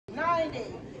$690.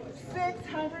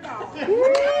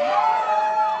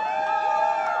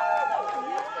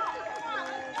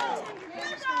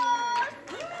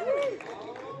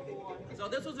 So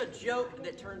this was a joke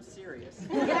that turned serious.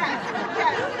 Yes.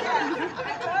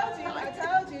 I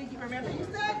told you. You remember you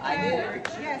said that? I did.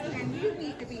 Yes, and you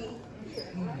need to be.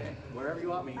 Wherever you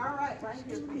want me. All right, right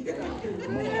here.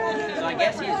 So I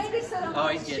guess he's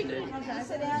getting it.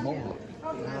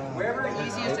 Wherever the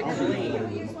easiest to clean.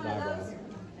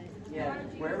 Yeah,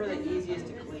 wherever the easiest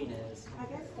to clean is.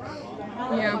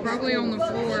 Yeah, probably on the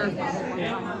floor.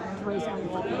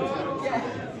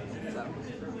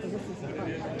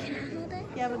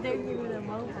 Yeah, but they're giving them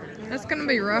over. That's gonna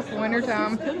be rough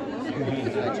wintertime. Oh,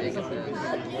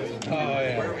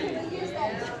 yeah.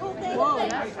 Whoa,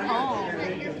 that's tall.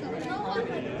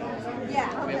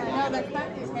 Yeah, okay. No, that's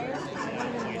not his hair.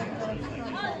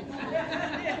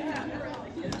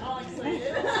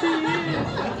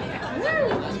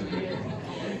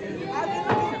 I've been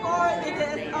looking forward to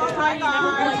this. Oh my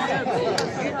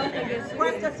gosh.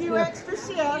 Worked a few extra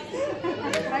shifts.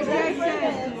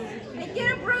 Hey,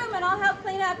 get a broom and I'll help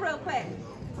clean up real quick.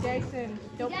 Jason,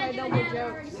 don't play no more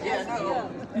jokes. Yeah, no.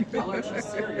 I'll let you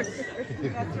serious.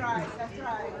 That's right.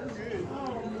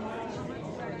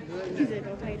 He said,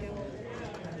 don't play no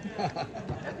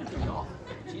more.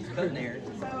 She's cutting there.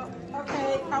 So,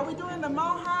 okay, are we doing the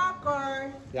mohawk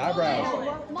or? The eyebrows.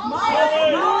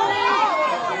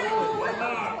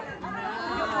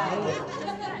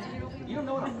 You don't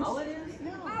know what a mullet is?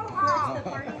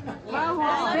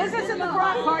 Mohawk. Business in the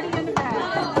front, party in the back.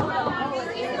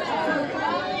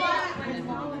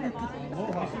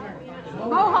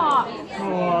 Mohawk.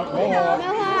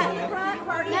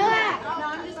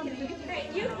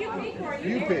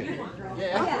 You pick.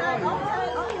 Yeah.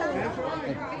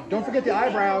 Don't forget the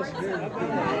eyebrows.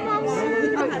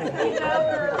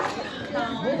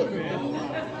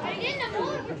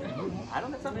 I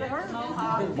don't know something to her.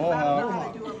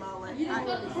 Mohawk. Do a mullet. You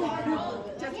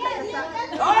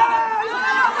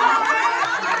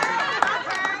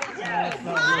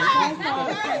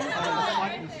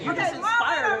just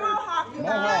inspired her. Mohawk.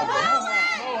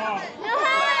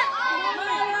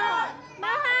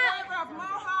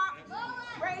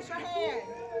 Raise your hand.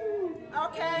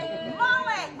 Okay.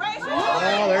 Mullet. Raise your hand.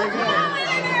 Oh, there you go.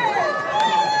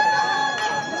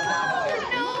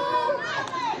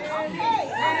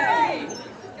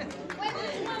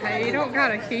 Hey, you don't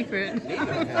gotta keep it.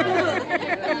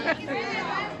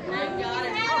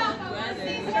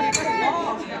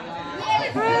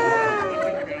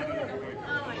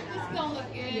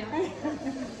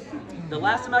 The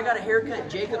last time I got a haircut,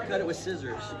 Jacob cut it with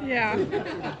scissors. Yeah. And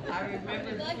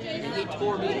he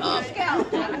tore me up.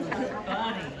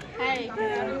 Hey,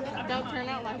 don't turn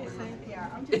out like the same.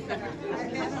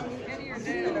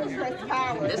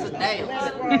 This is Dale.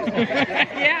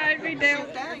 Yeah, it'd be damn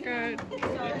good.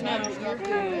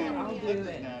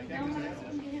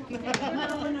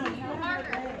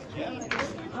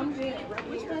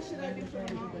 Which one should I do for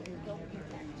you?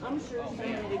 I'm sure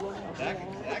somebody will have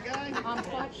That guy? I'm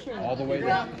quite sure. All the way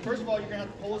down. First of all, you're going to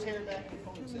have to pull his hair back in the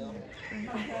ponytail.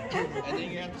 And then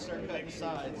you have to start cutting the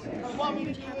sides. You want me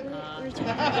to do it?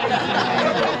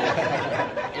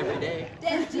 Every day.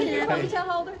 Dennis, do you need a ponytail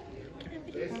holder?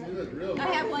 I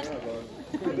have one. Do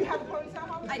you have a ponytail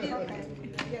holder? I do.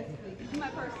 Yes, please. My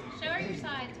purse. Show her your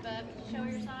sides, bub. Show her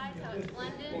your sides, how it's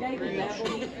blended. So I can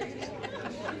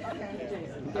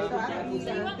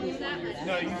use You won't lose that much.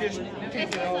 No, you just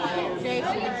take it all out.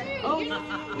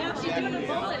 No, she's doing a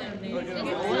bullet.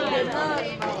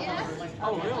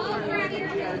 Oh, really?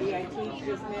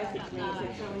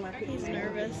 He's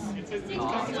nervous.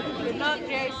 Good luck,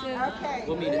 Jason. Okay.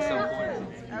 We'll meet at some point.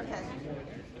 Okay.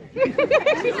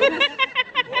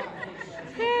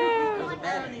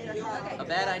 A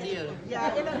bad idea.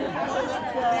 Yeah, it'll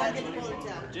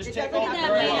Just take off the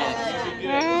braids.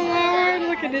 Oh Lord,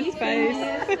 look at his face.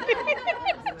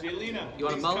 Jaylina, You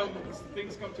want a mullet?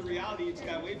 things come to reality, you just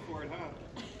gotta wait for it, huh?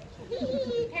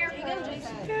 Here you go,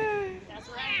 Jason. That's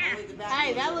right.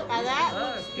 Hey, that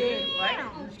looks good.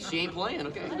 She ain't playing,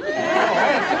 okay.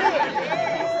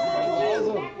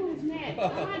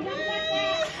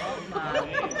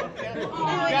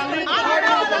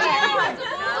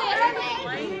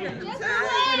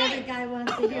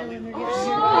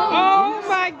 Oh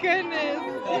my goodness.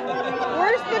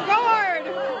 Where's the guard?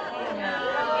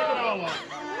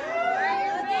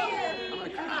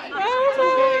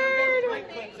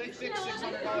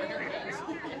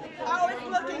 Oh, it's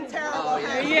looking terrible.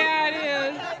 Hey. Yeah, it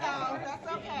is. That's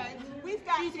okay. We've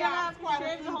got quite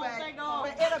a few back,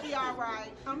 but it'll be all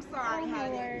right. I'm sorry,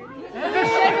 honey.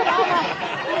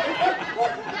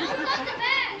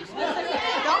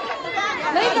 Don't cut the back.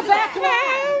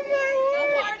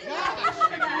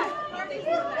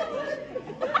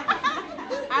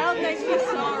 I don't think she's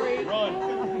sorry.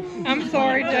 I'm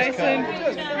sorry, Jason.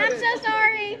 I'm so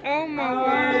sorry. Oh my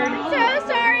word. So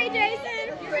sorry,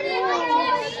 Jason.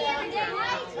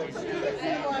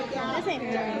 This ain't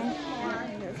fair.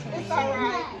 It's all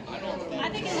right. I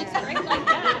think it looks great like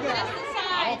that.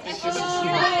 Just the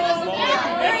sides.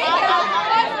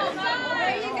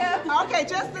 There you go. Okay,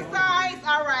 just the size.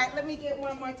 All right, let me get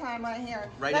one more time right here.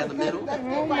 Right down the middle. Let's Oh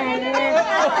get my right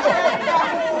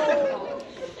word.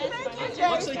 Thank you,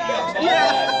 Looks like you Jason. got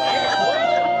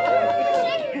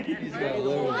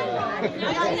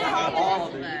All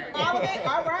of it. All of it?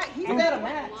 All right, he said a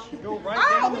match. Go right Oh,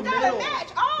 down we the got a middle. match.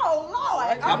 Oh,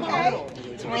 Lord. Okay.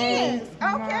 Twins.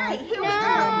 Okay, here we go.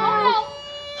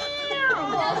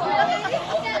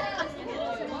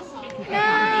 No,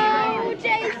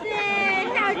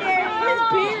 Jason. How dare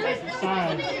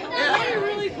They're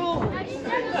really cool.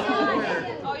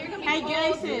 Hey,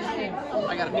 Jason.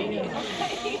 I got a beanie.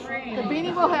 The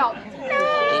beanie will help. No,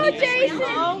 Jason.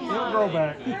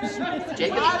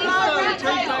 Jacob?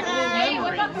 Take back a little Hey, what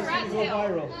memory. about the rat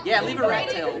tail? Yeah, leave a rat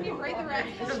tail. Rate the rat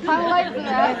tail. Kind of late for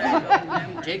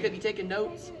that. Jacob, you taking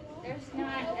notes?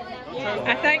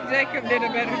 I think Jacob did a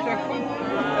better job.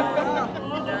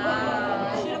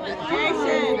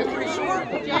 Jason. That's pretty short.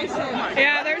 Jason.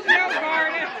 Yeah, there's no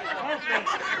garden.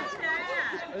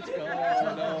 Let's go. No,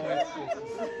 it's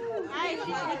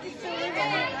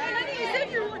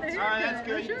all right, that's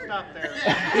good. You can stop there.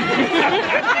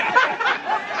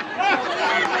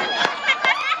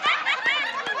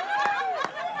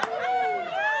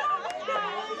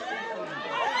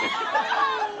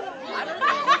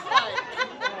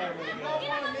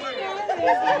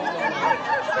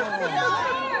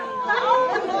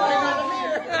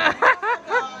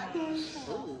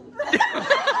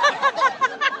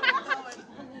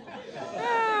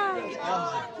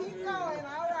 Keep going.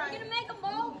 All right. Gonna make a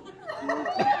bowl?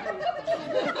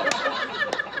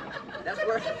 That's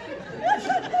where.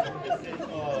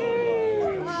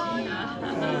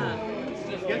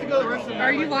 You have to go the rest of the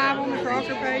Are you live on the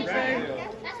Crocker page, though?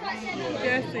 That's what I said.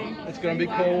 Jesse. It's gonna be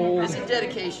cold. This is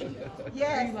dedication.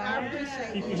 Yes, I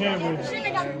appreciate it. He's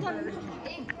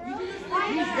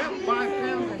got 5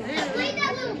 pounds of hair. Ain't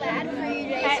that little bad for you,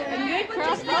 Jason? Good cross.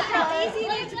 Just look how easy it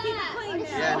is to keep it clean.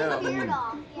 Yeah, no. Beard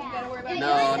off. Yeah.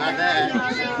 No, not that.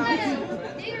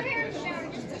 Do your hair in the shower.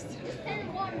 Just send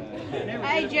water.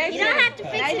 Hey, Jason. You don't have to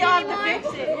fix Now it you don't have to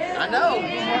anymore. fix it. I know.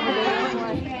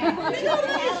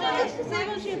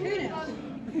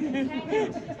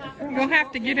 You're gonna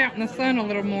have to get out in the sun a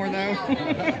little more, though.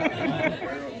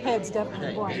 Head's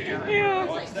definitely blank. Yeah.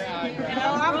 No,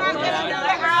 I'm not going to do the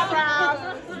eyebrows.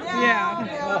 Yeah.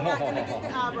 No, I'm not going to do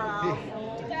the eyebrows.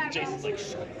 Jason's like,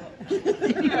 shut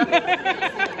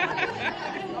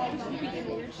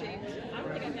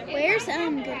Where's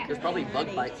good? There's probably bug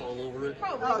bites all over it.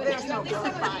 Oh, there's no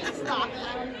good fight. Stop it.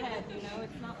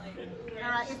 All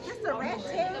right, is this a rat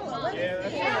tail? Or what is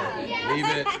it? Leave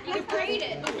it. You can braid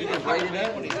it. We didn't write it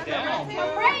out when he's down.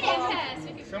 Braid it,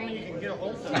 Tess. Someone you can get a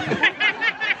hold of.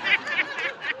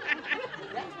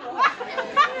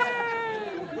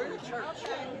 We're in church.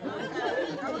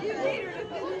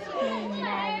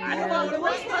 I don't know the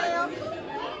rat tail.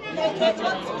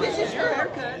 This is your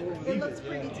haircut. It looks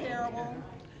pretty terrible.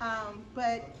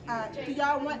 But do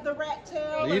y'all want the rat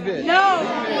tail? Leave it. No.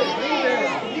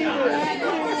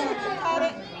 Cut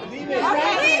it. Leave it.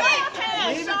 Okay,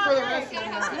 Leave it for the rest of the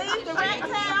night. leave the rat tail.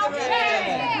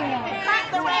 Cut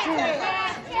the rat tail.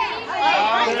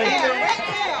 Rat Rat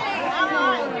tail. All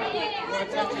right.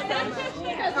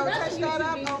 Oh, touch that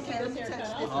up? Okay, let me touch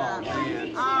this up.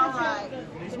 All right.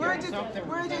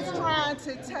 We're just trying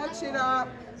to touch it up,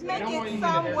 make it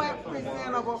somewhat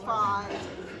presentable for us.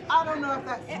 I don't know if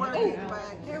that's working, but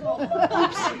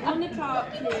On the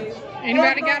top, too.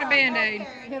 Anybody got a Band-Aid?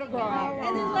 It'll grow.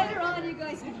 And then later on, you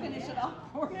guys can finish it off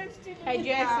for us. Hey,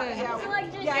 Jason.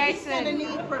 yeah, it's gonna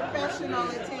need professional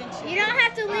attention. You don't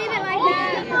have to leave it like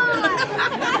that.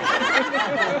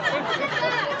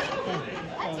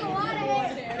 That's a lot of hair.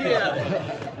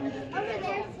 Yeah. Over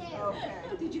there.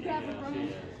 Okay. Did you grab a broom?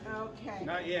 Okay.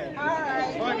 Not yet. All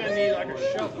right. Probably gonna need like a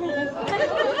shovel.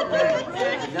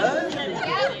 None?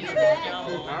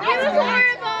 It was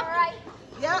horrible.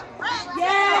 Yep. Rat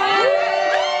tail.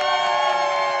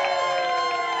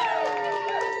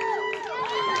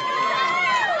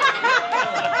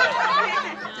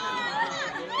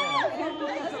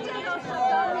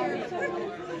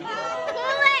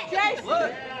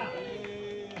 Look.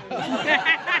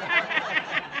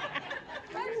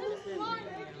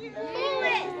 Pull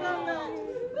it.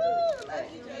 Woo, love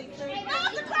you, Jason. Hey, go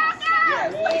to Crocker!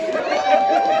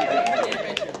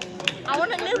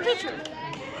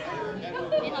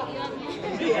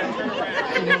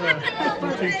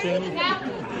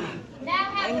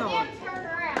 Now have